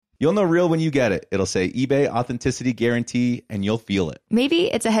You'll know real when you get it. It'll say eBay Authenticity Guarantee, and you'll feel it.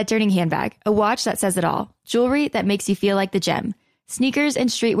 Maybe it's a head-turning handbag, a watch that says it all, jewelry that makes you feel like the gem, sneakers and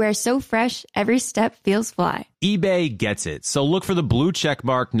streetwear so fresh, every step feels fly. eBay gets it. So look for the blue check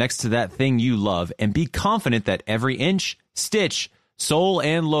mark next to that thing you love and be confident that every inch, stitch, sole,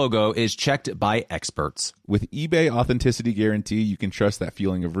 and logo is checked by experts. With eBay Authenticity Guarantee, you can trust that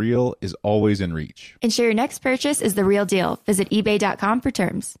feeling of real is always in reach. Ensure your next purchase is the real deal. Visit ebay.com for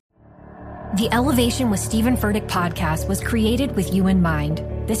terms. The Elevation with Stephen Furtick podcast was created with you in mind.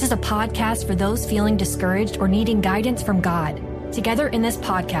 This is a podcast for those feeling discouraged or needing guidance from God. Together in this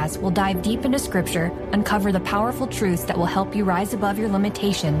podcast, we'll dive deep into scripture, uncover the powerful truths that will help you rise above your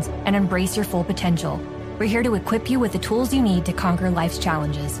limitations and embrace your full potential. We're here to equip you with the tools you need to conquer life's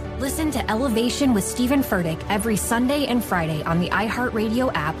challenges. Listen to Elevation with Stephen Furtick every Sunday and Friday on the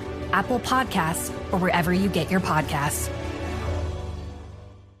iHeartRadio app, Apple Podcasts, or wherever you get your podcasts.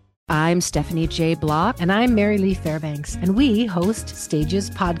 I'm Stephanie J. Block. And I'm Mary Lee Fairbanks, and we host Stages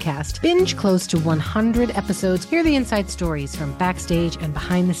Podcast. Binge close to 100 episodes. Hear the inside stories from backstage and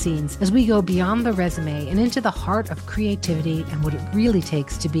behind the scenes as we go beyond the resume and into the heart of creativity and what it really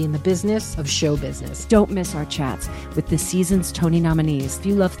takes to be in the business of show business. Don't miss our chats with the season's Tony nominees. If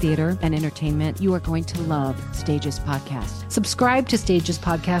you love theater and entertainment, you are going to love Stages Podcast. Subscribe to Stages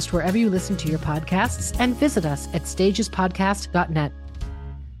Podcast wherever you listen to your podcasts and visit us at stagespodcast.net.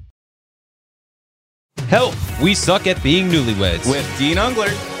 Help! We suck at being newlyweds. With Dean Ungler,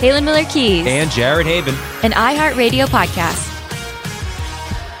 Halen Miller-Keys, And Jared Haven. an iHeartRadio podcast.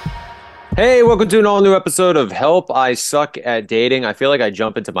 Hey, welcome to an all-new episode of Help, I Suck at Dating. I feel like I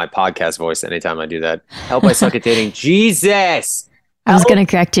jump into my podcast voice anytime I do that. Help, I Suck at Dating. Jesus! I was going to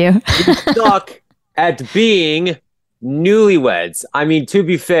correct you. We suck at being newlyweds. I mean, to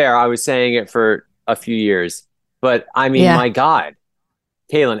be fair, I was saying it for a few years. But, I mean, my God.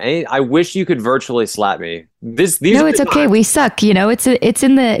 Kaylin, I wish you could virtually slap me. No, it's okay. We suck. You know, it's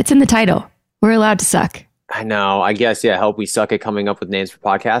in the title. We're allowed to suck. I know. I guess, yeah. Help, we suck at coming up with names for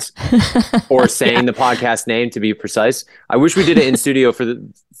podcasts or saying the podcast name, to be precise. I wish we did it in studio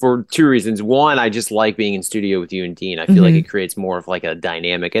for two reasons. One, I just like being in studio with you and Dean. I feel like it creates more of like a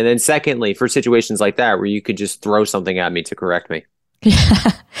dynamic. And then secondly, for situations like that where you could just throw something at me to correct me.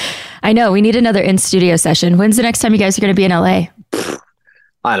 Yeah, I know. We need another in studio session. When's the next time you guys are going to be in LA?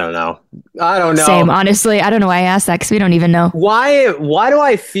 I don't know. Same, honestly. I don't know why I asked that because we don't even know. Why do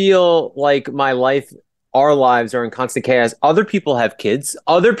I feel like our lives are in constant chaos? Other people have kids.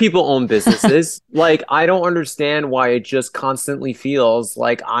 Other people own businesses. Like, I don't understand why it just constantly feels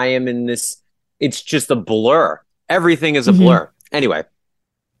like I am in this. It's just a blur. Everything is a blur. Anyway,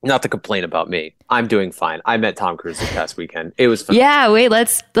 not to complain about me. I'm doing fine. I met Tom Cruise this past weekend. It was fun. Yeah, wait,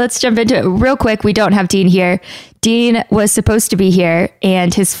 let's jump into it real quick. We don't have Dean here. Dean was supposed to be here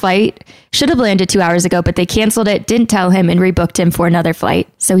and his flight should have landed 2 hours ago, but they canceled it, didn't tell him, and rebooked him for another flight.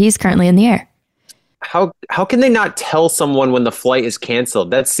 So he's currently in the air. How can they not tell someone when the flight is canceled?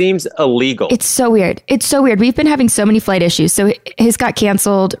 That seems illegal. It's so weird. We've been having so many flight issues. So his got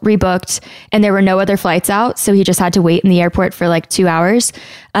canceled, rebooked, and there were no other flights out. So he just had to wait in the airport for like 2 hours.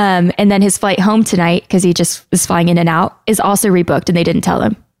 And then his flight home tonight, because he just was flying in and out, is also rebooked and they didn't tell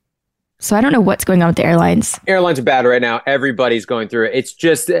him. So I don't know what's going on with the airlines. Airlines are bad right now. Everybody's going through it. It's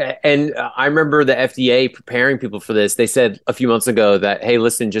just, and I remember the FDA preparing people for this. They said a few months ago that, hey,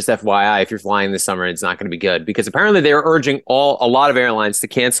 listen, just FYI, if you're flying this summer, it's not going to be good. Because apparently they were urging a lot of airlines to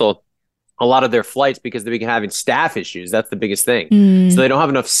cancel a lot of their flights because they've been having staff issues. That's the biggest thing. So they don't have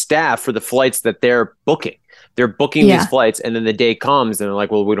enough staff for the flights that they're booking. They're booking these flights, and then the day comes, and they're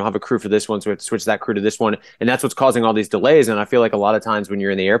like, well, we don't have a crew for this one, so we have to switch that crew to this one. And that's what's causing all these delays. And I feel like a lot of times when you're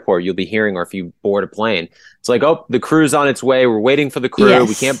in the airport, you'll be hearing, or if you board a plane, it's like, oh, the crew's on its way. We're waiting for the crew. Yes.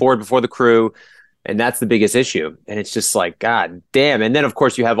 We can't board before the crew. And that's the biggest issue. And it's just like, God damn. And then, of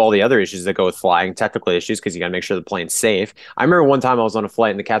course, you have all the other issues that go with flying, technical issues, because you got to make sure the plane's safe. I remember one time I was on a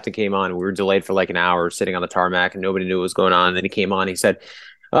flight, and the captain came on, and we were delayed for like an hour sitting on the tarmac, and nobody knew what was going on. And then he came on, he said,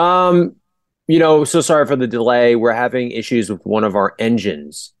 so sorry for the delay. We're having issues with one of our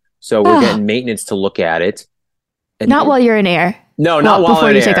engines. So we're getting maintenance to look at it. And not while you're in air. No, not while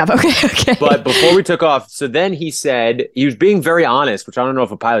before in you air. take off. Okay. But before we took off, so then he said, he was being very honest, which I don't know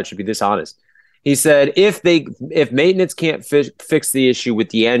if a pilot should be this honest. He said, if maintenance can't fix the issue with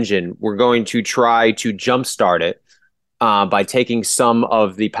the engine, we're going to try to jumpstart it by taking some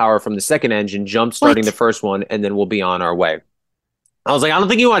of the power from the second engine, jumpstarting the first one, and then we'll be on our way. I was like, I don't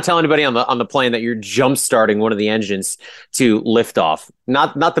think you want to tell anybody on the plane that you're jump starting one of the engines to lift off.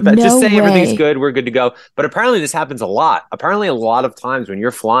 Not the best. No Just say way. everything's good. We're good to go. But apparently this happens a lot. Apparently a lot of times when you're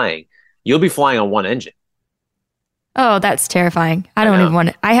flying, you'll be flying on one engine. Oh, that's terrifying. I don't know. even want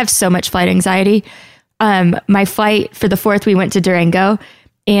to. I have so much flight anxiety. My flight for the 4th, we went to Durango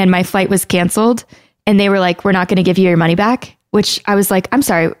and my flight was canceled and they were like, we're not going to give you your money back, which I was like, I'm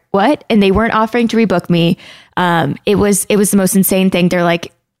sorry, what? And they weren't offering to rebook me. It was the most insane thing. They're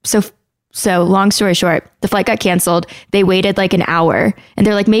like, so long story short, the flight got canceled. They waited like an hour and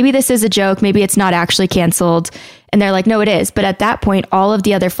they're like, maybe this is a joke. Maybe it's not actually canceled. And they're like, no, it is. But at that point, all of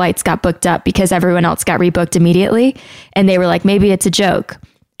the other flights got booked up because everyone else got rebooked immediately. And they were like, maybe it's a joke.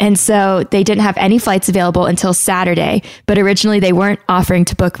 And so they didn't have any flights available until Saturday. But originally they weren't offering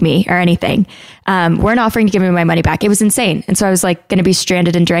to book me or anything. Weren't offering to give me my money back. It was insane. And so I was like going to be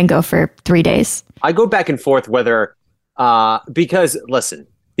stranded in Durango for 3 days. I go back and forth whether, because listen,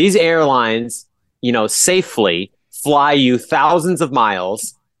 these airlines, safely fly you thousands of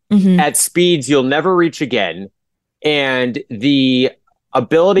miles at speeds you'll never reach again. And the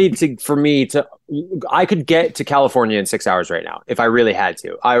ability for me I could get to California in 6 hours right now if I really had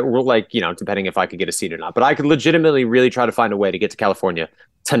to. Depending if I could get a seat or not. But I could legitimately really try to find a way to get to California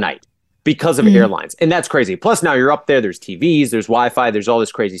tonight because of airlines. And that's crazy. Plus now you're up there, there's TVs, there's Wi-Fi, there's all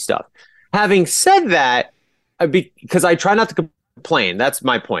this crazy stuff. Having said that, because I try not to complain, that's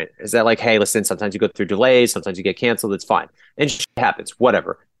my point, is that like, hey, listen, sometimes you go through delays, sometimes you get canceled, it's fine. And shit happens,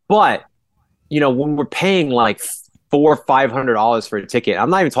 whatever. But, when we're paying like $400 or $500 for a ticket, I'm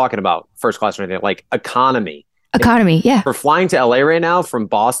not even talking about first class or anything, like economy. Yeah. For flying to LA right now from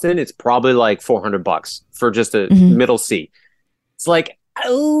Boston, it's probably like $400 for just a middle seat. It's like,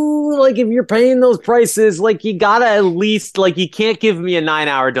 oh, like if you're paying those prices, like you gotta at least, like you can't give me a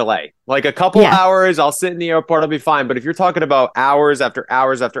 9-hour delay. Like a couple hours, I'll sit in the airport, I'll be fine. But if you're talking about hours after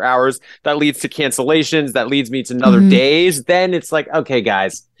hours after hours, that leads to cancellations, that leads me to another days, then it's like, okay,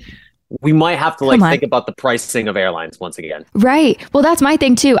 guys, we might have to think about the pricing of airlines once again. Right. Well, that's my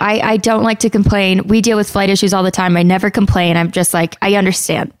thing too. I don't like to complain. We deal with flight issues all the time. I never complain. I'm just like, I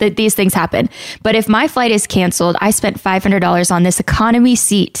understand that these things happen. But if my flight is canceled, I spent $500 on this economy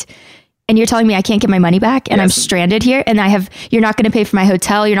seat and you're telling me I can't get my money back and I'm stranded here and you're not going to pay for my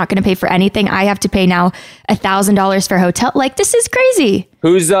hotel. You're not going to pay for anything. I have to pay now $1,000 for a hotel. Like, this is crazy.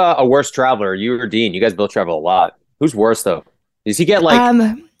 Who's a worse traveler? You or Dean? You guys both travel a lot. Who's worse though? Does he get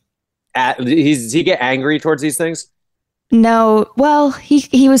does he get angry towards these things? No. Well,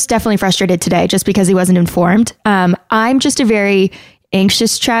 he was definitely frustrated today just because he wasn't informed. I'm just a very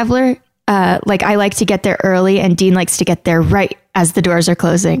anxious traveler. I like to get there early and Dean likes to get there right as the doors are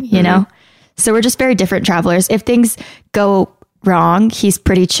closing, you know? So we're just very different travelers. If things go wrong, he's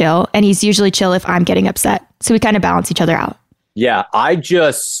pretty chill and he's usually chill if I'm getting upset. So we kind of balance each other out. Yeah. I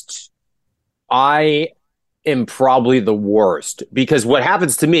am probably the worst because what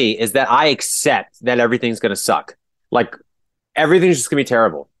happens to me is that I accept that everything's going to suck. Like everything's just going to be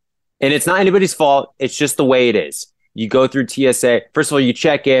terrible. And it's not anybody's fault. It's just the way it is. You go through TSA. First of all, you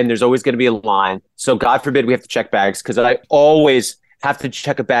check in. There's always going to be a line. So God forbid we have to check bags because I always have to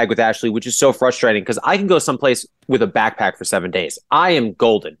check a bag with Ashley, which is so frustrating because I can go someplace with a backpack for 7 days. I am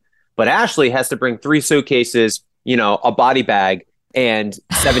golden. But Ashley has to bring 3 suitcases, a body bag, and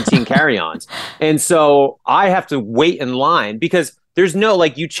 17 carry-ons. And so I have to wait in line because there's no,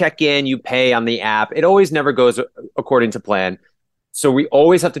 you check in, you pay on the app. It always never goes according to plan. So we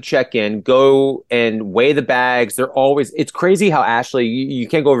always have to check in, go and weigh the bags. It's crazy how Ashley, you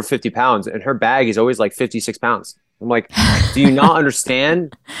can't go over 50 pounds and her bag is always like 56 pounds. I'm like, do you not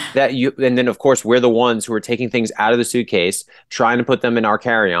understand that and then of course we're the ones who are taking things out of the suitcase, trying to put them in our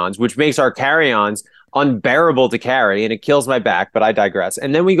carry-ons, which makes our carry-ons unbearable to carry and it kills my back, but I digress.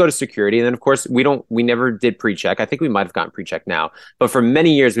 And then we go to security. And then of course we never did pre-check. I think we might've gotten pre-check now, but for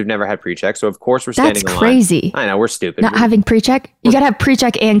many years we've never had pre-check. So of course we're standing in line. That's crazy. I know, we're stupid. Having pre-check. You got to have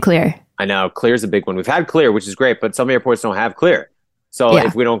pre-check and clear. I know clear's a big one. We've had clear, which is great, but some airports don't have clear. So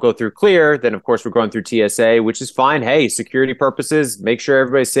if we don't go through clear, then of course we're going through TSA, which is fine. Hey, security purposes, make sure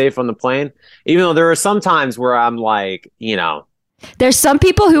everybody's safe on the plane. Even though there are some times where I'm like, there's some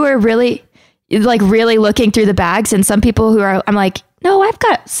people who are really looking through the bags and some people I'm like, no, I've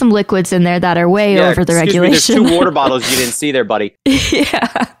got some liquids in there that are way over the regulation. There's 2 water bottles you didn't see there, buddy.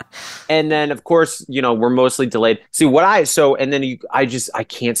 Yeah. And then of course, we're mostly delayed. See I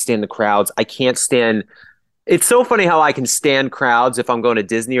can't stand the crowds. I can't stand. It's so funny how I can stand crowds if I'm going to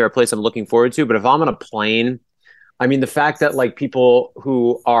Disney or a place I'm looking forward to. But if I'm on a plane, I mean, the fact that people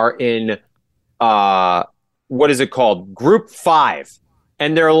who are in, what is it called? Group 5.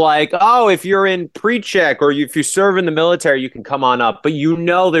 And they're like, oh, if you're in pre-check or if you serve in the military, you can come on up. But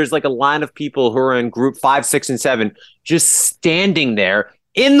there's a line of people who are in group 5, 6, and 7 just standing there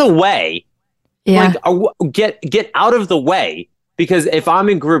in the way. Yeah. Get out of the way. Because if I'm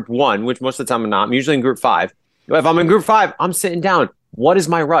in group 1, which most of the time I'm not, I'm usually in group 5. If I'm in group 5, I'm sitting down. What is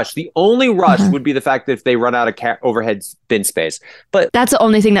my rush? The only rush would be the fact that if they run out of overhead bin space. But that's the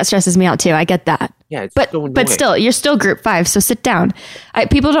only thing that stresses me out too. I get that. Yeah, it's but still, you're still group 5, so sit down.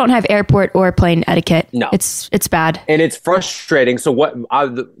 People don't have airport or plane etiquette. No, it's bad and it's frustrating. So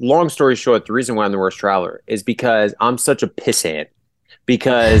long story short, the reason why I'm the worst traveler is because I'm such a pissant.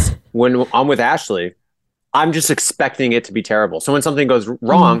 Because when I'm with Ashley, I'm just expecting it to be terrible. So when something goes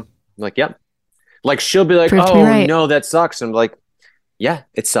wrong, I'm like, yep. Like she'll be like, oh no, that sucks. I'm like, yeah,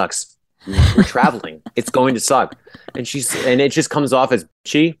 it sucks. We're traveling. It's going to suck. And it just comes off as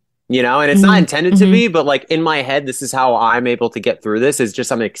bitchy, and it's not intended to be, but like in my head, this is how I'm able to get through this is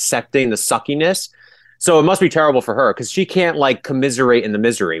just I'm accepting the suckiness. So it must be terrible for her because she can't like commiserate in the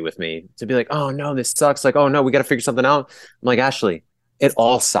misery with me to be like, oh no, this sucks. Like, oh no, we got to figure something out. I'm like, Ashley, it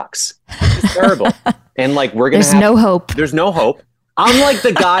all sucks. It's terrible. And like, there's no hope. There's no hope. I'm like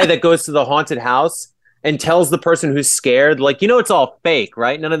the guy that goes to the haunted house and tells the person who's scared, like, it's all fake,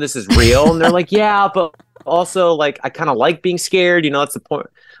 right? None of this is real. And they're like, yeah, but also, like, I kind of like being scared. That's the point.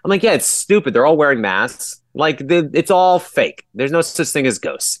 I'm like, yeah, it's stupid. They're all wearing masks. Like, it's all fake. There's no such thing as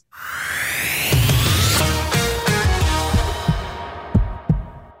ghosts.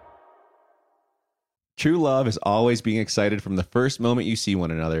 True love is always being excited from the first moment you see one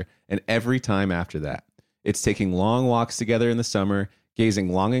another and every time after that. It's taking long walks together in the summer,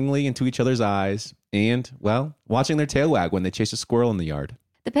 gazing longingly into each other's eyes, and, well, watching their tail wag when they chase a squirrel in the yard.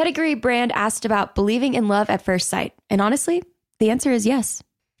 The Pedigree brand asked about believing in love at first sight. And honestly, the answer is yes.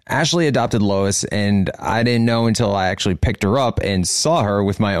 Ashley adopted Lois, and I didn't know until I actually picked her up and saw her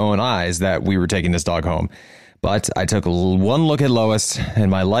with my own eyes that we were taking this dog home. But I took one look at Lois,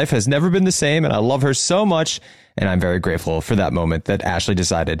 and my life has never been the same, and I love her so much, and I'm very grateful for that moment that Ashley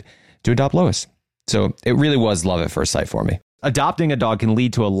decided to adopt Lois. So it really was love at first sight for me. Adopting a dog can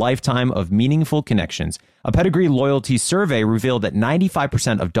lead to a lifetime of meaningful connections. A Pedigree loyalty survey revealed that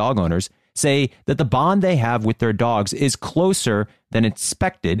 95% of dog owners say that the bond they have with their dogs is closer than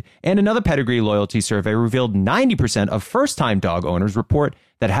expected. And another Pedigree loyalty survey revealed 90% of first-time dog owners report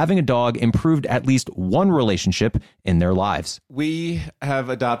that having a dog improved at least one relationship in their lives. We have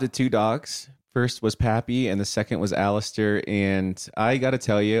adopted 2 dogs. First was Pappy, and the second was Alistair. And I got to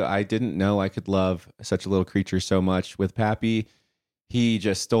tell you, I didn't know I could love such a little creature so much. With Pappy, he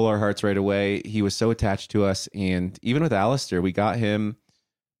just stole our hearts right away. He was so attached to us. And even with Alistair, we got him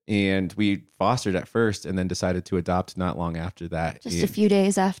and we fostered at first and then decided to adopt not long after that. Just a few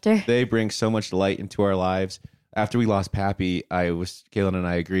days after. They bring so much light into our lives. After we lost Pappy, Kaylin and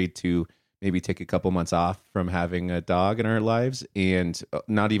I agreed to maybe take a couple months off from having a dog in our lives. And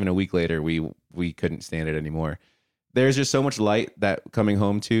not even a week later, we couldn't stand it anymore. There's just so much light that coming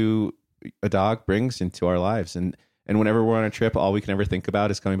home to a dog brings into our lives. And whenever we're on a trip, all we can ever think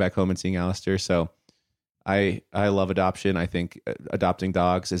about is coming back home and seeing Alistair. So I love adoption. I think adopting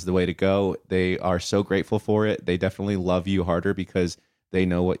dogs is the way to go. They are so grateful for it. They definitely love you harder because they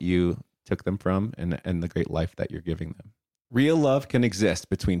know what you took them from and the great life that you're giving them. Real love can exist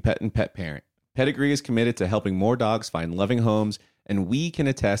between pet and pet parent. Pedigree is committed to helping more dogs find loving homes, and we can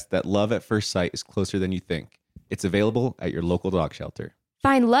attest that love at first sight is closer than you think. It's available at your local dog shelter.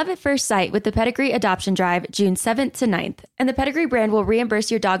 Find love at first sight with the Pedigree Adoption Drive June 7th to 9th, and the Pedigree brand will reimburse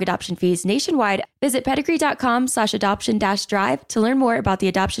your dog adoption fees nationwide. Visit pedigree.com/adoption-drive to learn more about the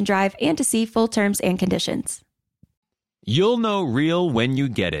adoption drive and to see full terms and conditions. You'll know real when you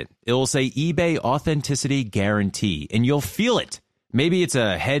get it. It'll say eBay Authenticity Guarantee, and you'll feel it. Maybe it's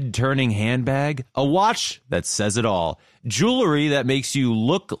a head-turning handbag, a watch that says it all, jewelry that makes you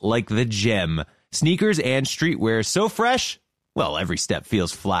look like the gem, sneakers and streetwear so fresh, well, every step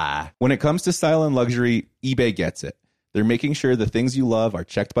feels fly. When it comes to style and luxury, eBay gets it. They're making sure the things you love are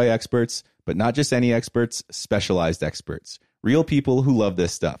checked by experts, but not just any experts, specialized experts. Real people who love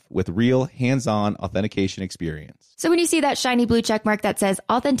this stuff with real hands-on authentication experience. So when you see that shiny blue check mark that says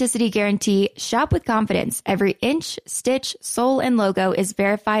Authenticity Guarantee, shop with confidence. Every inch, stitch, sole, and logo is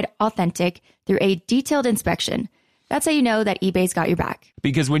verified authentic through a detailed inspection. That's how you know that eBay's got your back.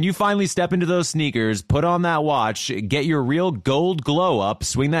 Because when you finally step into those sneakers, put on that watch, get your real gold glow up,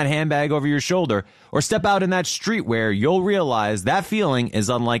 swing that handbag over your shoulder, or step out in that streetwear, you'll realize that feeling is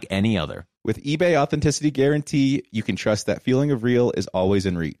unlike any other. With eBay Authenticity Guarantee, you can trust that feeling of real is always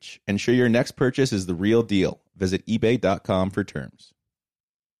in reach. Ensure your next purchase is the real deal. Visit ebay.com for terms.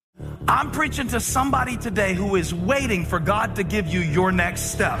 I'm preaching to somebody today who is waiting for God to give you your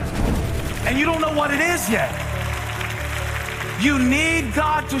next step. And you don't know what it is yet. You need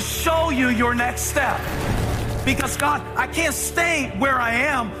God to show you your next step. Because God, I can't stay where I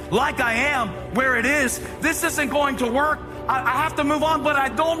am, like I am, where it is. This isn't going to work. I have to move on, but I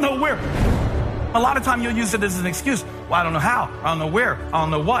don't know where. A lot of time you'll use it as an excuse. Well, I don't know how. I don't know where. I don't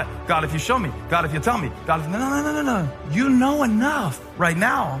know what. God, if you show me. God, if you tell me. God, if... No. You know enough right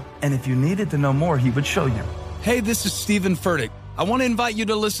now. And if you needed to know more, he would show you. Hey, this is Stephen Furtick. I want to invite you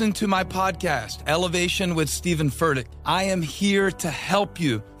to listen to my podcast, Elevation with Stephen Furtick. I am here to help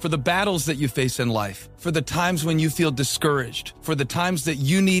you for the battles that you face in life, for the times when you feel discouraged, for the times that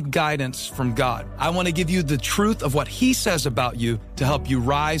you need guidance from God. I want to give you the truth of what he says about you to help you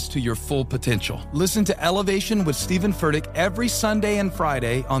rise to your full potential. Listen to Elevation with Stephen Furtick every Sunday and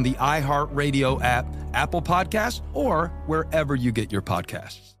Friday on the iHeartRadio app, Apple Podcasts, or wherever you get your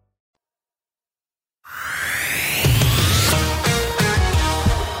podcasts.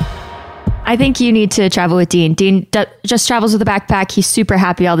 I think you need to travel with Dean. Dean just travels with a backpack. He's super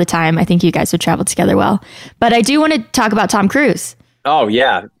happy all the time. I think you guys would travel together well. But I do want to talk about Tom Cruise. Oh,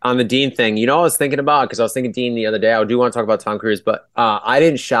 yeah. On the Dean thing, you know what I was thinking about? Because I was thinking Dean the other day. I do want to talk about Tom Cruise, but I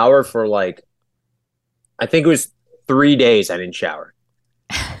didn't shower for I think it was 3 days I didn't shower.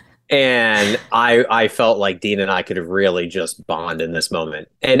 And I felt like Dean and I could have really just bonded in this moment.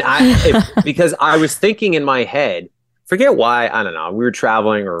 And because I was thinking in my head, forget why, I don't know. We were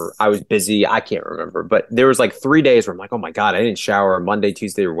traveling or I was busy. I can't remember. But there was 3 days where I'm like, oh my God, I didn't shower Monday,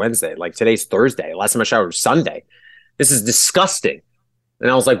 Tuesday, or Wednesday. Today's Thursday. Last time I showered was Sunday. This is disgusting.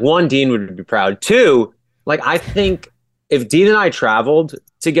 And I was like, one, Dean would be proud. Two, I think if Dean and I traveled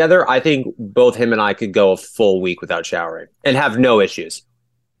together, I think both him and I could go a full week without showering and have no issues.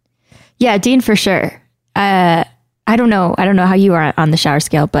 Yeah, Dean for sure. I don't know how you are on the shower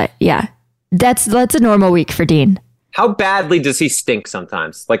scale, but yeah, that's a normal week for Dean. How badly does he stink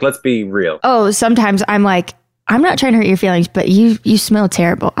sometimes? Let's be real. Oh, sometimes I'm like, I'm not trying to hurt your feelings, but you smell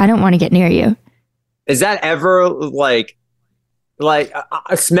terrible. I don't want to get near you. Is that ever a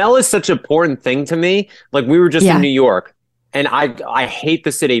smell is such an important thing to me. We were just in New York, and I hate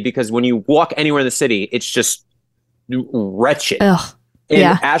the city because when you walk anywhere in the city, it's just wretched. Ugh.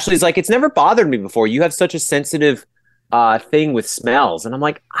 And Ashley's like, it's never bothered me before. You have such a sensitive thing with smells. And I'm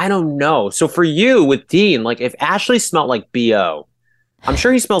like, I don't know. So for you with Dean, if Ashley smelled like BO, I'm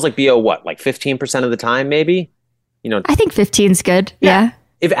sure he smells like BO, 15% of the time, maybe? I think 15's good. Yeah.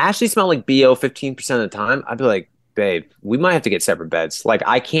 If Ashley smelled like BO 15% of the time, I'd be like, babe, we might have to get separate beds.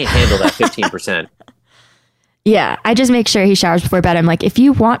 I can't handle that 15%. Yeah. I just make sure he showers before bed. I'm like, if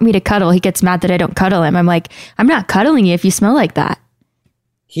you want me to cuddle, he gets mad that I don't cuddle him. I'm like, I'm not cuddling you if you smell like that.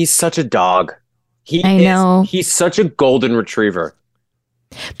 He's such a dog. I know. He's such a golden retriever.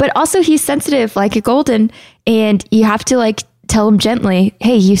 But also he's sensitive like a golden, and you have to tell him gently,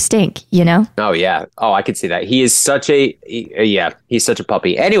 hey, you stink, Oh, yeah. Oh, I could see that. He is he's such a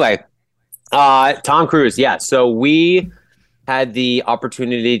puppy. Anyway, Tom Cruise. Yeah. So we had the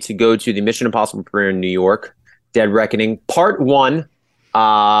opportunity to go to the Mission Impossible premiere in New York, Dead Reckoning, Part 1.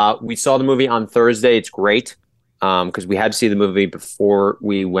 We saw the movie on Thursday. It's great. Because we had to see the movie before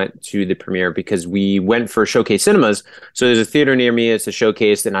we went to the premiere because we went for Showcase Cinemas. So there's a theater near me. It's a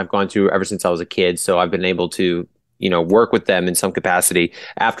Showcase, and I've gone to ever since I was a kid. So I've been able to, work with them in some capacity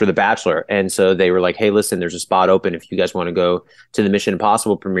after The Bachelor. And so they were like, hey, listen, there's a spot open if you guys want to go to the Mission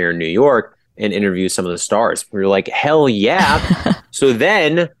Impossible premiere in New York and interview some of the stars. We were like, hell yeah. So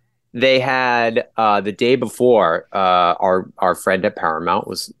then they had the day before, our friend at Paramount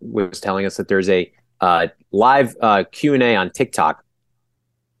was telling us that there's a live Q&A on TikTok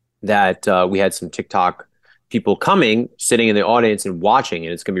that we had some TikTok people coming, sitting in the audience and watching,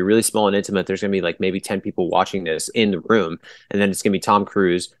 and it's going to be really small and intimate. There's going to be maybe 10 people watching this in the room, and then it's going to be Tom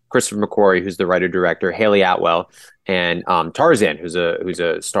Cruise, Christopher McQuarrie, who's the writer-director, Haley Atwell, and Tarzan, who's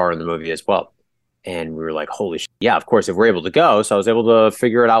a star in the movie as well. And we were like, holy shit. Yeah, of course, if we're able to go. So I was able to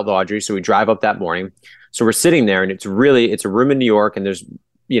figure it out with Audrey. So we drive up that morning. So we're sitting there, and it's a room in New York, and there's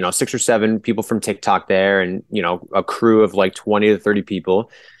 6 or 7 people from TikTok there, and a crew of 20 to 30 people,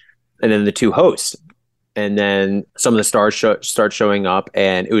 and then the 2 hosts, and then some of the stars start showing up,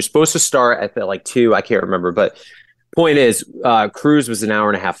 and it was supposed to start at 2. I can't remember, but point is, Cruise was an hour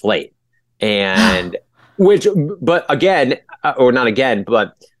and a half late, and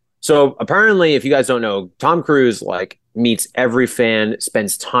so apparently, if you guys don't know, Tom Cruise meets every fan,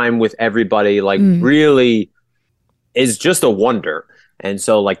 spends time with everybody, really is just a wonder. And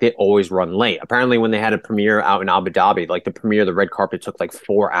so they always run late. Apparently when they had a premiere out in Abu Dhabi, the premiere, the red carpet took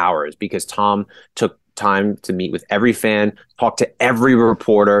 4 hours because Tom took time to meet with every fan, talk to every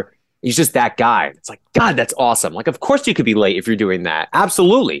reporter. He's just that guy. It's God, that's awesome. Of course you could be late if you're doing that.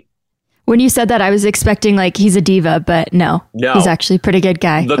 Absolutely. When you said that, I was expecting he's a diva, but no, he's actually a pretty good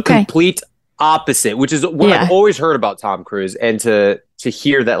guy. The complete opposite, which is what I've always heard about Tom Cruise. And to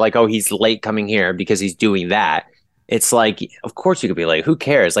hear that, he's late coming here because he's doing that. it's like, of course you could be late. Who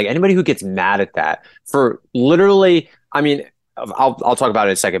cares? Like anybody who gets mad at that for literally, I mean, I'll talk about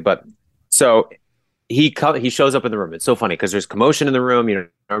it in a second, but so he shows up in the room. It's so funny because there's commotion in the room, you know,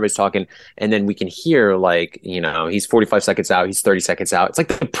 everybody's talking, and then we can hear like, you know, he's 45 seconds out, he's 30 seconds out. It's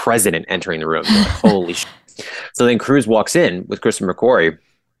like the president entering the room. Like, holy shit. So then Cruise walks in with Christopher McQuarrie,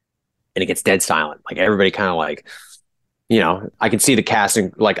 and it gets dead silent. Like everybody kind of like, you know, I can see the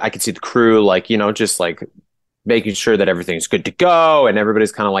casting, like I can see the crew, like, you know, just like making sure that everything's good to go, and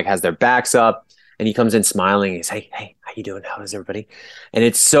everybody's kind of like has their backs up. And he comes in smiling. He's hey, how you doing? How is everybody? And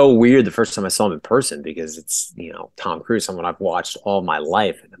it's so weird the first time I saw him in person because it's, you know, Tom Cruise, someone I've watched all my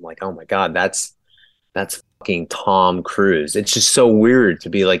life. And I'm like, oh my God, that's fucking Tom Cruise. It's just so weird to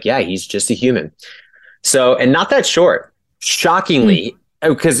be like, yeah, he's just a human. So, and not that short, shockingly,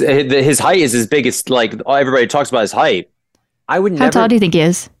 because his height is as big as, like, everybody talks about his height. I would never. How tall do you think he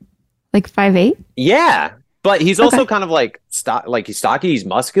is? Like 5'8"? Yeah. But he's also kind of like he's stocky, he's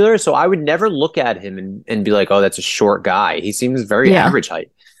muscular. So I would never look at him and be like, oh, that's a short guy. He seems very average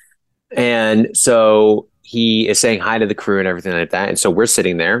height. And so he is saying hi to the crew and everything like that. And so we're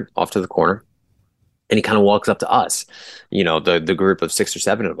sitting there off to the corner, and he kind of walks up to us, you know, the group of 6 or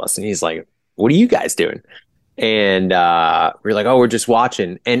 7 of us. And he's like, what are you guys doing? And we're like, oh, we're just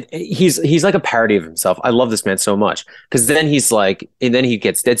watching. And he's like a parody of himself. I love this man so much, because then he's like, and then he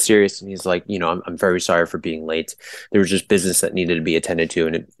gets dead serious, and he's like, you know, I'm very sorry for being late. There was just business that needed to be attended to,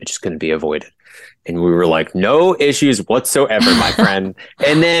 and it just couldn't be avoided. And we were like, no issues whatsoever, my friend.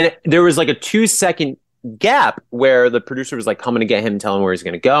 And then there was like a 2-second gap where the producer was like coming to get him, telling him where he's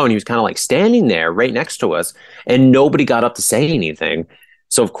going to go. And he was kind of like standing there right next to us, and nobody got up to say anything.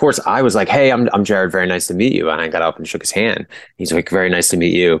 So of course I was like, hey, I'm Jared. Very nice to meet you. And I got up and shook his hand. He's like, very nice to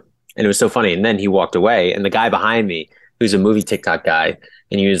meet you. And it was so funny. And then he walked away, and the guy behind me, who's a movie TikTok guy,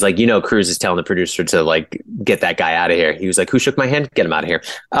 and he was like, you know, Cruise is telling the producer to like get that guy out of here. He was like, who shook my hand? Get him out of here.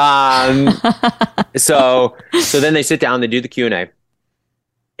 So then they sit down, they do the Q&A.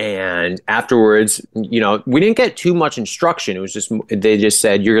 And afterwards, you know, we didn't get too much instruction. It was just, they just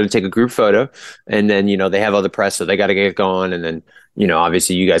said, you're going to take a group photo, and then, you know, they have other press, so they got to get going. And then, you know,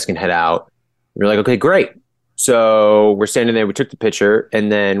 obviously you guys can head out. We're like, okay, great. So we're standing there, we took the picture,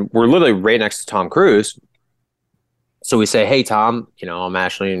 and then we're literally right next to Tom Cruise. So we say, hey, Tom, you know, I'm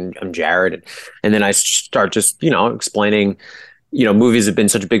Ashley and I'm Jared. And then I start just, you know, explaining, you know, movies have been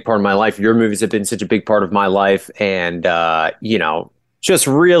such a big part of my life. Your movies have been such a big part of my life. And, you know, just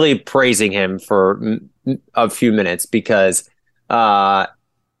really praising him for a few minutes because,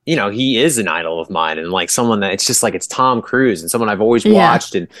 you know, he is an idol of mine, and like someone that it's just like, it's Tom Cruise, and someone I've always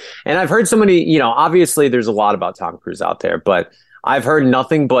watched. And I've heard so many, you know, obviously there's a lot about Tom Cruise out there, but I've heard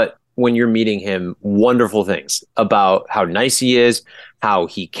nothing but, when you're meeting him, wonderful things about how nice he is, how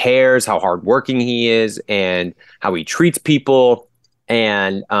he cares, how hardworking he is, and how he treats people,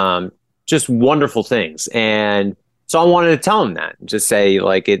 and just wonderful things. And so I wanted to tell him that, just say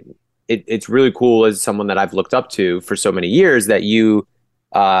like it's really cool as someone that I've looked up to for so many years that you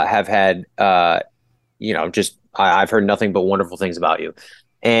have had, you know, just I've heard nothing but wonderful things about you.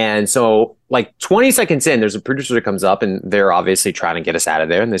 And so like 20 seconds in, there's a producer that comes up, and they're obviously trying to get us out of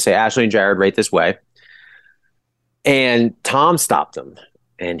there. And they say, Ashley and Jared, right this way. And Tom stopped them.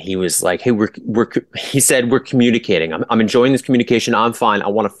 And he was like, hey, he said, we're communicating. I'm enjoying this communication. I'm fine. I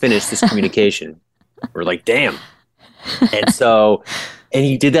want to finish this communication. We're like, damn. And so, and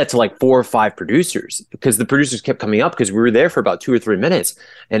he did that to like 4 or 5 producers, because the producers kept coming up, because we were there for about 2 or 3 minutes,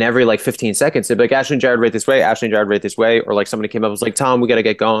 and every like 15 seconds they'd be like, Ashley and Jared, right this way. Ashley and Jared, right this way. Or like somebody came up and was like, Tom, we got to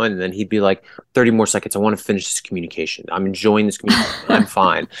get going. And then he'd be like, 30 more seconds. I want to finish this communication. I'm enjoying this communication. I'm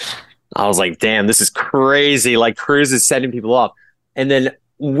fine. I was like, damn, this is crazy. Like Cruise is setting people up. And then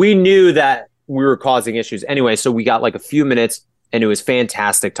we knew that we were causing issues anyway. So we got like a few minutes, and it was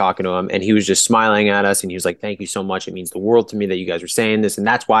fantastic talking to him. And he was just smiling at us. And he was like, thank you so much. It means the world to me that you guys are saying this. And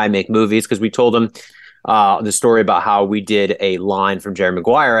that's why I make movies. Because we told him the story about how we did a line from Jerry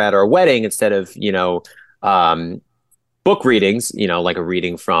Maguire at our wedding instead of, you know, book readings, you know, like a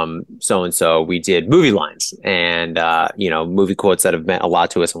reading from so-and-so. We did movie lines and, you know, movie quotes that have meant a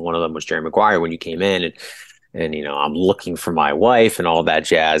lot to us. And one of them was Jerry Maguire when you came in, and you know, I'm looking for my wife and all that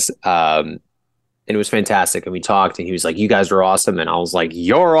jazz. And it was fantastic. And we talked, and he was like, you guys are awesome. And I was like,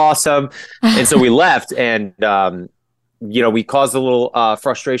 you're awesome. And so we left, and, you know, we caused a little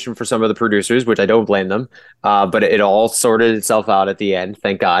frustration for some of the producers, which I don't blame them. But it all sorted itself out at the end.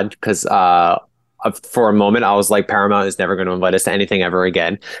 Thank God. Because for a moment, I was like, Paramount is never going to invite us to anything ever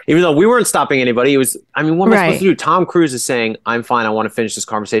again. Even though we weren't stopping anybody. It was, I mean, what am I supposed to do? Tom Cruise is saying, I'm fine. I want to finish this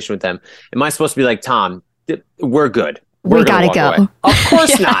conversation with them. Am I supposed to be like, Tom, we're good. We gotta go. Away. Of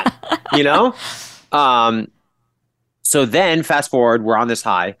course not. You know? So then fast forward, we're on this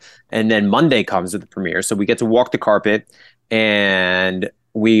high, and then Monday comes at the premiere. So we get to walk the carpet, and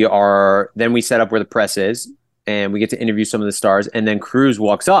we set up where the press is, and we get to interview some of the stars, and then Cruise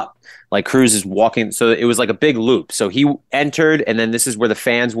walks up. Like Cruise is walking. So it was like a big loop. So he entered, and then this is where the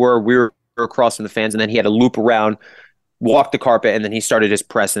fans were. We were across from the fans, and then he had a loop around, walked the carpet, and then he started his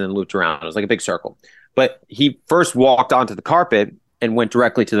press and then looped around. It was like a big circle. But he first walked onto the carpet and went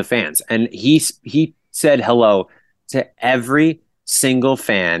directly to the fans. And he said hello to every single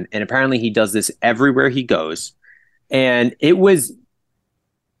fan. And apparently he does this everywhere he goes. And it was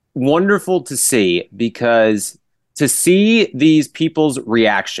wonderful to see, because to see these people's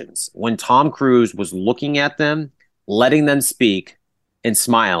reactions when Tom Cruise was looking at them, letting them speak, and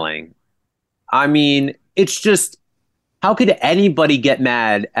smiling. I mean, it's just, how could anybody get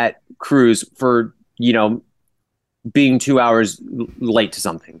mad at Cruise for, being 2 hours late to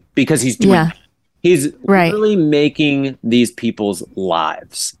something? Because he's doing he's really making these people's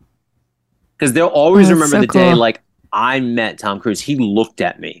lives. Because they'll always remember the day, like, I met Tom Cruise. He looked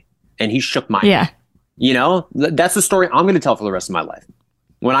at me and he shook my hand. That's the story I'm going to tell for the rest of my life.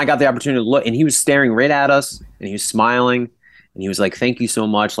 When I got the opportunity to look, and he was staring right at us, and he was smiling, and he was like, thank you so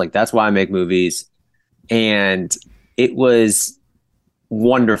much. Like, that's why I make movies. And it was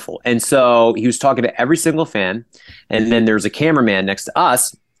wonderful. And so he was talking to every single fan. And then there's a cameraman next to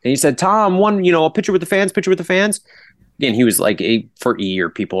us. And he said, Tom, a picture with the fans. And he was like, for E or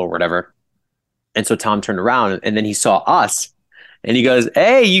people or whatever. And so Tom turned around, and then he saw us, and he goes,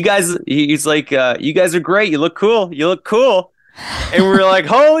 hey, you guys, he's like, you guys are great. You look cool. And we were like,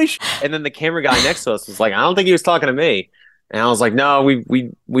 holy shit. And then the camera guy next to us was like, I don't think he was talking to me. And I was like, no,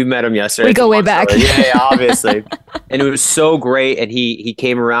 we met him yesterday. We go way back. Yeah, obviously. And it was so great. And he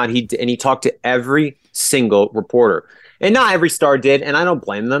came around, he talked to every single reporter. And not every star did, and I don't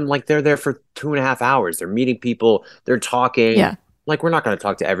blame them. Like, they're there for 2.5 hours. They're meeting people. They're talking. Yeah. Like, we're not going to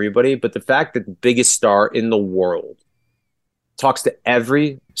talk to everybody. But the fact that the biggest star in the world talks to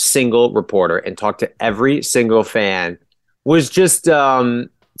every single reporter and talked to every single fan was just, I don't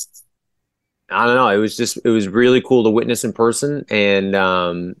know. It was really cool to witness in person. And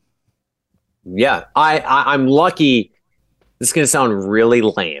I'm lucky. This is going to sound really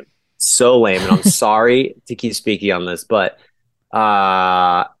lame. So lame, and I'm sorry to keep speaking on this, but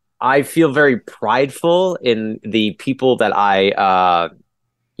I feel very prideful in the people that I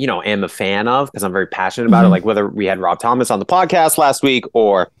am a fan of, because I'm very passionate about it. Like, whether we had Rob Thomas on the podcast last week,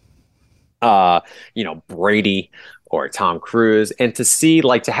 or Brady or Tom Cruise, and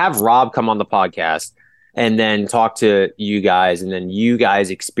to have Rob come on the podcast and then talk to you guys, and then you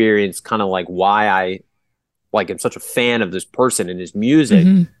guys experience kind of like why I am such a fan of this person and his music.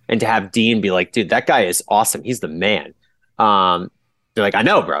 And to have Dean be like, dude, that guy is awesome. He's the man. They're like, I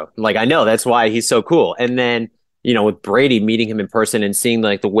know, bro. Like, I know, that's why he's so cool. And then, with Brady, meeting him in person and seeing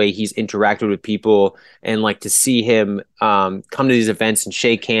like the way he's interacted with people, and like to see him come to these events and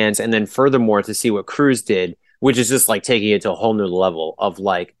shake hands. And then furthermore, to see what Cruise did, which is just like taking it to a whole new level of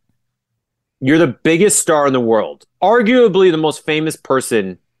like, you're the biggest star in the world, arguably the most famous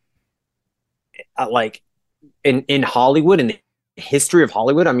person, in Hollywood, in the history of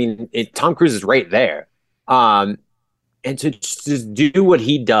Hollywood. I mean, Tom Cruise is right there. And to just do what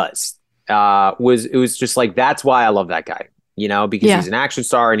he does was just like, that's why I love that guy, because he's an action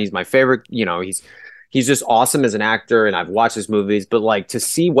star, and he's my favorite. He's just awesome as an actor, and I've watched his movies. But like, to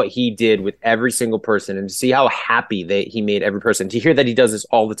see what he did with every single person, and to see how happy he made every person, to hear that he does this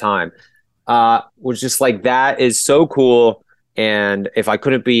all the time, was just like, that is so cool. And if I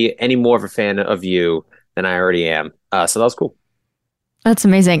couldn't be any more of a fan of you than I already am, so that was cool. That's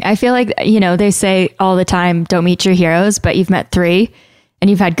amazing. I feel like, they say all the time, don't meet your heroes, but you've met 3 and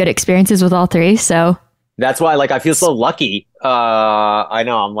you've had good experiences with all 3. So that's why, I feel so lucky. I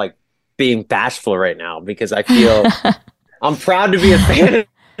know I'm like being bashful right now, because I feel I'm proud to be a fan of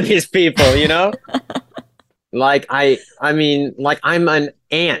these people, Like, I mean, like, I'm an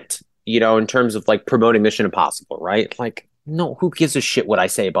ant, in terms of like promoting Mission Impossible, right? Like, no, who gives a shit what I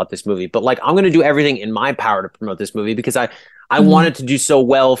say about this movie? But like, I'm going to do everything in my power to promote this movie, because I wanted to do so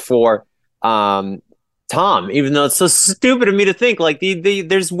well for Tom, even though it's so stupid of me to think like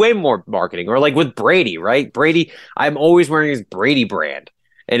there's way more marketing. Or like with Brady, right? Brady, I'm always wearing his Brady brand.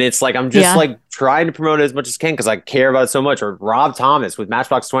 And it's like, I'm just like trying to promote it as much as I can, because I care about it so much. Or Rob Thomas with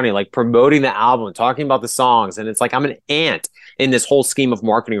Matchbox 20, like promoting the album, talking about the songs. And it's like, I'm an ant in this whole scheme of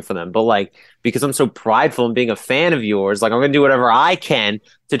marketing for them. But like, because I'm so prideful in being a fan of yours, like, I'm going to do whatever I can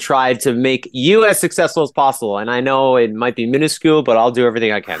to try to make you as successful as possible. And I know it might be minuscule, but I'll do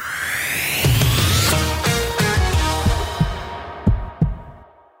everything I can.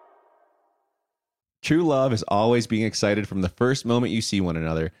 True love is always being excited from the first moment you see one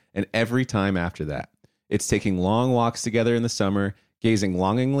another and every time after that. It's taking long walks together in the summer, gazing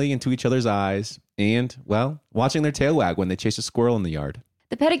longingly into each other's eyes, and, well, watching their tail wag when they chase a squirrel in the yard.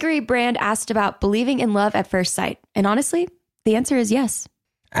 The Pedigree brand asked about believing in love at first sight. And honestly, the answer is yes.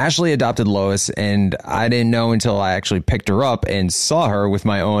 Ashley adopted Lois, and I didn't know until I actually picked her up and saw her with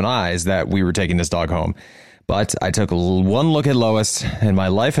my own eyes that we were taking this dog home. But I took one look at Lois, and my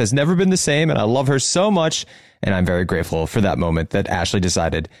life has never been the same, and I love her so much, and I'm very grateful for that moment that Ashley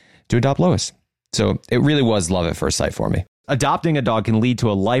decided to adopt Lois. So it really was love at first sight for me. Adopting a dog can lead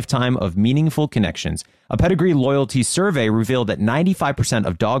to a lifetime of meaningful connections. A Pedigree loyalty survey revealed that 95%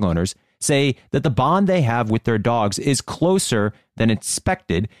 of dog owners say that the bond they have with their dogs is closer than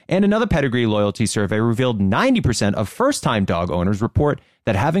expected. And another Pedigree loyalty survey revealed 90% of first-time dog owners report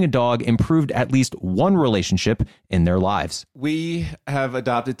that having a dog improved at least one relationship in their lives. We have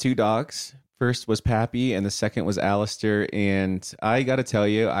adopted 2 dogs. First was Pappy, and the second was Alistair. And I got to tell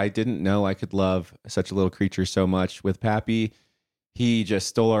you, I didn't know I could love such a little creature so much. With Pappy, he just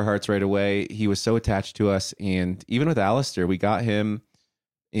stole our hearts right away. He was so attached to us. And even with Alistair, we got him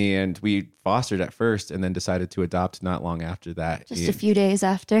and we fostered at first and then decided to adopt not long after that. Just a few days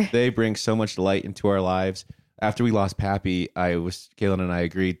after. They bring so much light into our lives. After we lost Pappy, Kaylin and I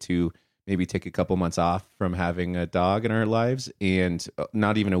agreed to maybe take a couple months off from having a dog in our lives. And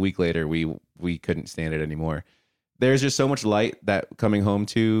not even a week later, we couldn't stand it anymore. There's just so much light that coming home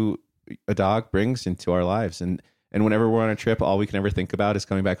to a dog brings into our lives. And whenever we're on a trip, all we can ever think about is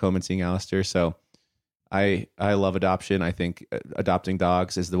coming back home and seeing Alistair. So I love adoption. I think adopting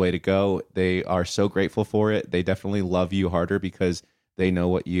dogs is the way to go. They are so grateful for it. They definitely love you harder because they know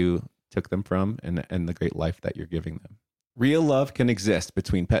what you took them from and the great life that you're giving them. Real love can exist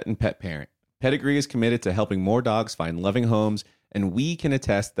between pet and pet parent. Pedigree is committed to helping more dogs find loving homes, and we can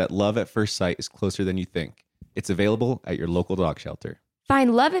attest that love at first sight is closer than you think. It's available at your local dog shelter.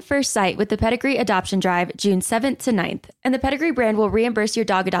 Find love at first sight with the Pedigree Adoption Drive June 7th to 9th, and the Pedigree brand will reimburse your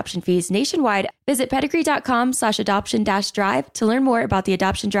dog adoption fees nationwide. Visit pedigree.com/adoption-drive to learn more about the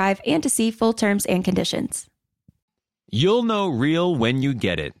adoption drive and to see full terms and conditions. You'll know real when you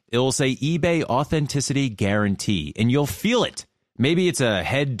get it. It'll say eBay Authenticity Guarantee, and you'll feel it. Maybe it's a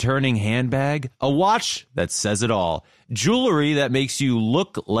head-turning handbag, a watch that says it all, jewelry that makes you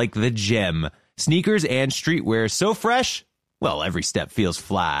look like the gem, sneakers and streetwear so fresh, well, every step feels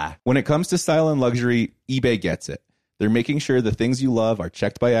fly. When it comes to style and luxury, eBay gets it. They're making sure the things you love are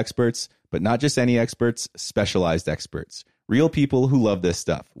checked by experts, but not just any experts, specialized experts. Real people who love this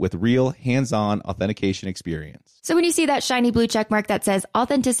stuff with real hands-on authentication experience. So when you see that shiny blue check mark that says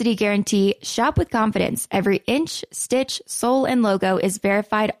Authenticity Guarantee, shop with confidence. Every inch, stitch, sole, and logo is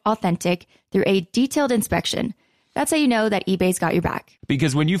verified authentic through a detailed inspection. That's how you know that eBay's got your back.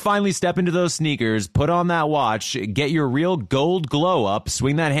 Because when you finally step into those sneakers, put on that watch, get your real gold glow up,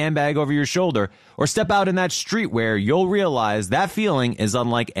 swing that handbag over your shoulder, or step out in that streetwear, you'll realize that feeling is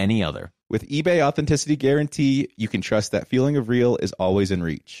unlike any other. With eBay Authenticity Guarantee, you can trust that feeling of real is always in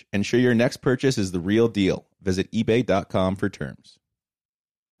reach. Ensure your next purchase is the real deal. Visit ebay.com for terms.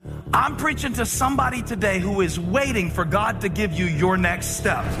 I'm preaching to somebody today who is waiting for God to give you your next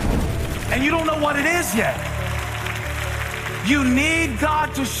step. And you don't know what it is yet. You need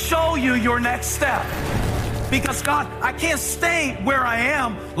God to show you your next step. Because God, I can't stay where I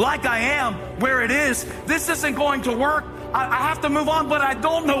am, like I am, where it is. This isn't going to work. I have to move on, but I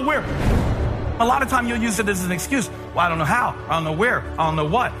don't know where. A lot of time you'll use it as an excuse. Well, I don't know how. I don't know where. I don't know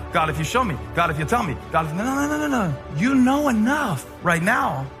what. God, if you show me. God, if you tell me. God, if... No. You know enough right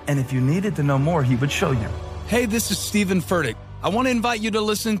now. And if you needed to know more, he would show you. Hey, this is Stephen Furtick. I want to invite you to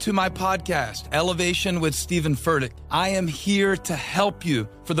listen to my podcast, Elevation with Stephen Furtick. I am here to help you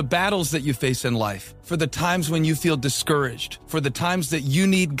for the battles that you face in life, for the times when you feel discouraged, for the times that you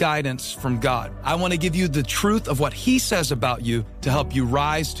need guidance from God. I want to give you the truth of what he says about you to help you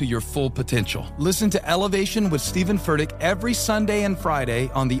rise to your full potential. Listen to Elevation with Stephen Furtick every Sunday and Friday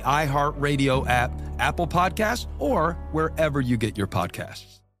on the iHeartRadio app, Apple Podcasts, or wherever you get your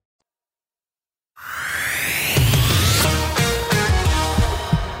podcasts.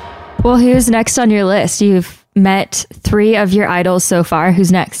 Well, who's next on your list? You've met 3 of your idols so far.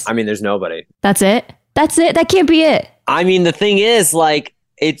 Who's next? I mean, there's nobody. That's it? That's it? That can't be it. I mean, the thing is, like,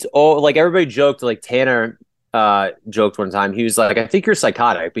 it's all like everybody joked, like Tanner joked one time. He was like, I think you're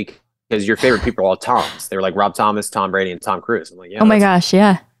psychotic because your favorite people are all Toms. They were like Rob Thomas, Tom Brady, and Tom Cruise. I'm like, yeah. Oh my gosh,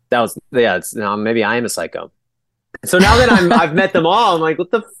 yeah. It's maybe I am a psycho. So now that I've met them all, I'm like,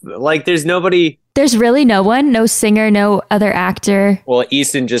 what the like? There's nobody. There's really no one, no singer, no other actor. Well,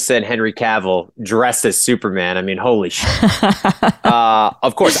 Easton just said Henry Cavill dressed as Superman. I mean, holy shit.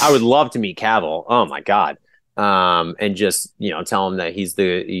 Of course, I would love to meet Cavill. Oh my God. And just, tell him that he's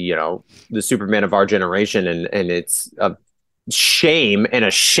the Superman of our generation. And it's a shame and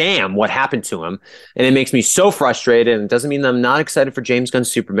a sham what happened to him. And it makes me so frustrated. And it doesn't mean that I'm not excited for James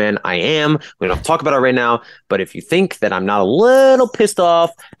Gunn's Superman. I am. We don't have to talk about it right now. But if you think that I'm not a little pissed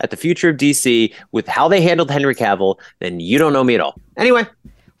off at the future of DC with how they handled Henry Cavill, then you don't know me at all. Anyway.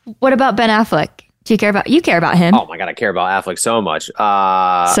 What about Ben Affleck? You care about him? Oh my God, I care about Affleck so much.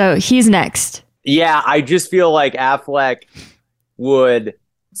 So he's next. Yeah, I just feel like Affleck would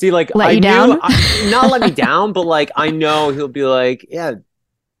not let me down, but like I know he'll be like, yeah,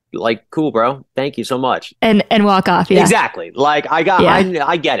 like cool, bro, thank you so much, and walk off. Yeah, exactly. Like I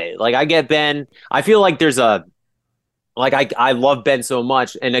get it. Like I get Ben. I feel like there's I love Ben so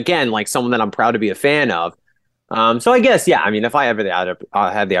much, and again, like someone that I'm proud to be a fan of. So I guess, yeah, I mean, if I ever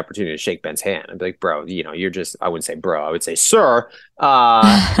had the opportunity to shake Ben's hand, I'd be like, bro, you're just, I wouldn't say bro, I would say, sir,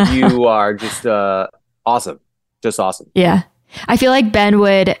 you are just awesome. Just awesome. Yeah. I feel like Ben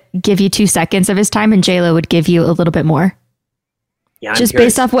would give you 2 seconds of his time and J-Lo would give you a little bit more. Yeah, just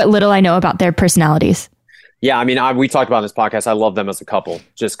based off what little I know about their personalities. Yeah, I mean, we talked about in this podcast. I love them as a couple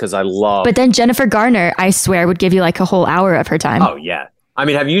just because I love. But then Jennifer Garner, I swear, would give you like a whole hour of her time. Oh, yeah. I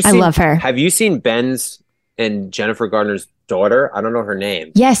mean, I love her. Have you seen Ben's and Jennifer Garner's daughter? I don't know her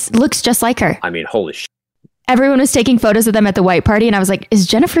name. Yes, looks just like her. I mean, holy shit. Everyone was taking photos of them at the white party, and I was like, is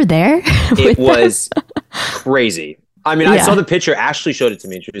Jennifer there? It was crazy. I mean, I saw the picture. Ashley showed it to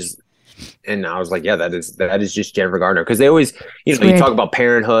me, and I was like, yeah, that is just Jennifer Garner. Because they always, you talk about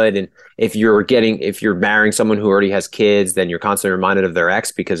parenthood, and if you're marrying someone who already has kids, then you're constantly reminded of their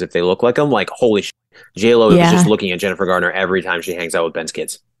ex, because if they look like them, like, holy shit. J-Lo is just looking at Jennifer Garner every time she hangs out with Ben's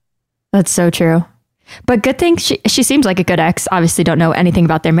kids. That's so true. But good thing she seems like a good ex. Obviously don't know anything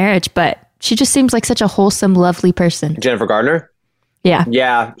about their marriage, but she just seems like such a wholesome, lovely person. Jennifer Garner? Yeah.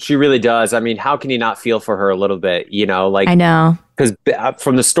 Yeah, she really does. I mean, how can you not feel for her a little bit? I know. Because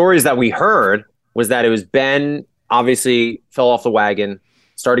from the stories that we heard was that it was Ben obviously fell off the wagon,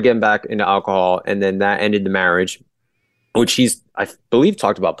 started getting back into alcohol, and then that ended the marriage, which he's, I believe,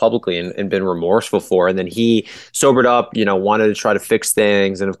 talked about publicly and been remorseful for. And then he sobered up, wanted to try to fix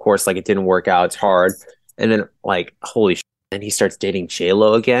things. And of course, like, it didn't work out. It's hard. And then, like, holy shit. And he starts dating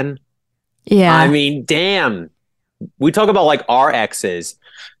J-Lo again. Yeah. I mean, damn. We talk about like our exes,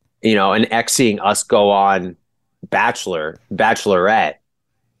 an ex seeing us go on Bachelorette.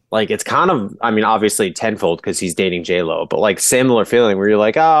 Like, it's kind of, I mean, obviously tenfold because he's dating J-Lo, but like similar feeling where you're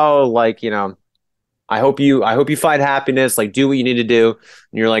like, oh, like, I hope you find happiness, like, do what you need to do.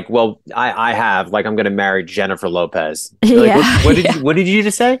 And you're like, well, I have, like, I'm going to marry Jennifer Lopez. Yeah. Like, what did you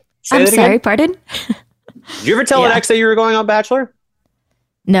just say? I'm sorry, pardon? Did you ever tell an ex that you were going on Bachelor?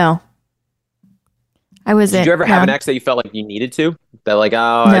 No. I wasn't. Did you ever have an ex that you felt like you needed to? That like,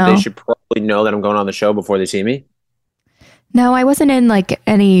 they should probably know that I'm going on the show before they see me? No, I wasn't in like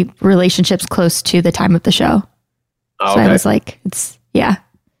any relationships close to the time of the show. Oh, so I was like, yeah.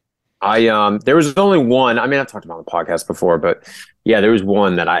 There was only one. I mean, I've talked about on the podcast before, but yeah, there was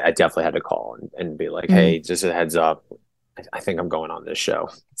one that I definitely had to call and be like, hey, just a heads up. I think I'm going on this show.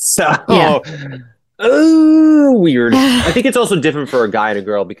 So, weird. I think it's also different for a guy and a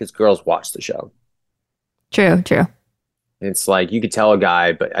girl because girls watch the show. True. It's like, you could tell a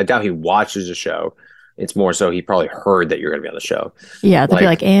guy, but I doubt he watches the show. It's more so he probably heard that you're going to be on the show. Yeah, they'll be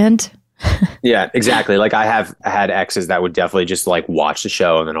like, and? Yeah, exactly. Like, I have had exes that would definitely just like watch the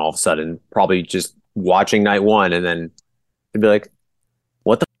show and then all of a sudden probably just watching night one and then they'd be like,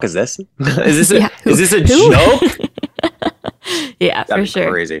 what the fuck is this? Is this a joke? Yeah, That'd for sure.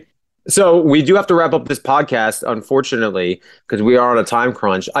 Crazy. So we do have to wrap up this podcast, unfortunately, because we are on a time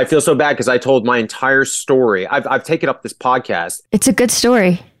crunch. I feel so bad because I told my entire story. I've taken up this podcast. It's a good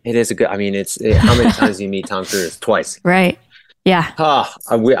story. It is a good. I mean, how many times do you meet Tom Cruise? Twice. Right. Yeah.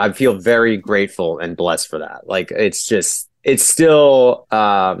 I feel very grateful and blessed for that. Like, it's still,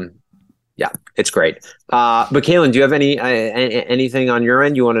 it's great. But Kaylin, do you have anything on your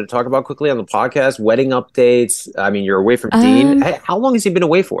end you wanted to talk about quickly on the podcast? Wedding updates. I mean, you're away from Dean. How long has he been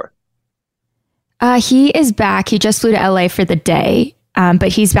away for? He is back. He just flew to LA for the day, but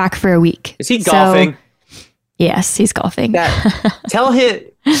he's back for a week. Is he golfing? Yes, he's golfing. Tell him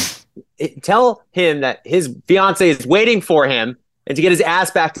that his fiance is waiting for him and to get his ass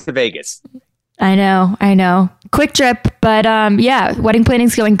back to Vegas. I know. Quick trip, but wedding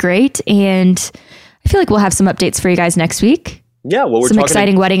planning's going great, and I feel like we'll have some updates for you guys next week. Yeah, well, we're some talking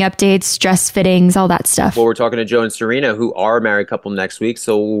exciting wedding updates, dress fittings, all that stuff. Well, we're talking to Joe and Serena, who are a married couple next week.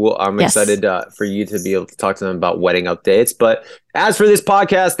 So I'm excited for you to be able to talk to them about wedding updates. But as for this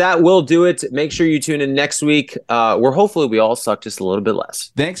podcast, that will do it. Make sure you tune in next week, where hopefully we all suck just a little bit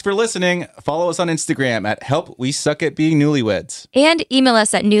less. Thanks for listening. Follow us on Instagram at Help We Suck at Being Newlyweds. And email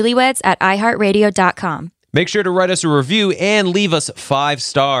us at newlyweds@iheartradio.com. Make sure to write us a review and leave us 5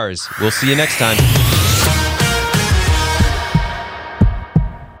 stars. We'll see you next time.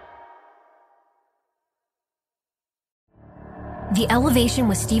 The Elevation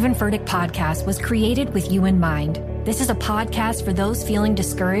with Stephen Furtick podcast was created with you in mind. This is a podcast for those feeling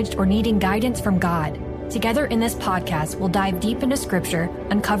discouraged or needing guidance from God. Together in this podcast, we'll dive deep into Scripture,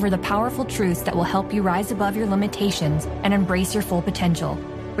 uncover the powerful truths that will help you rise above your limitations and embrace your full potential.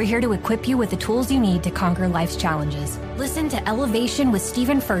 We're here to equip you with the tools you need to conquer life's challenges. Listen to Elevation with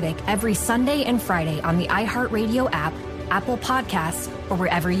Stephen Furtick every Sunday and Friday on the iHeartRadio app, Apple Podcasts, or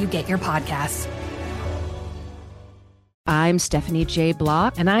wherever you get your podcasts. I'm Stephanie J.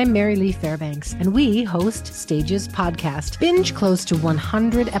 Block. And I'm Mary Lee Fairbanks, and we host Stages Podcast. Binge close to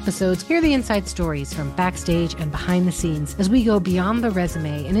 100 episodes. Hear the inside stories from backstage and behind the scenes as we go beyond the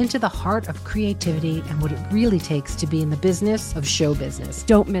resume and into the heart of creativity and what it really takes to be in the business of show business.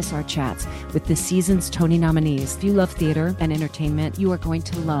 Don't miss our chats with the season's Tony nominees. If you love theater and entertainment, you are going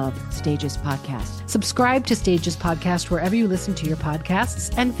to love Stages Podcast. Subscribe to Stages Podcast wherever you listen to your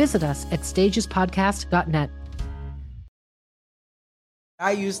podcasts and visit us at stagespodcast.net.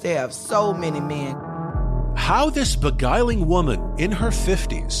 I used to have so many men. How this beguiling woman in her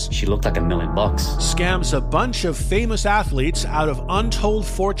 50s, she looked like $1 million, scams a bunch of famous athletes out of untold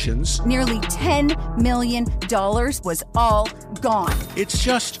fortunes. Nearly $10 million was all gone. It's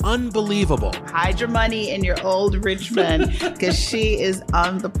just unbelievable. Hide your money in your old rich man, because she is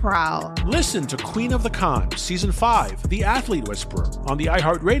on the prowl. Listen to Queen of the Con, Season 5, The Athlete Whisperer, on the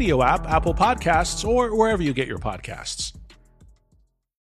iHeartRadio app, Apple Podcasts, or wherever you get your podcasts.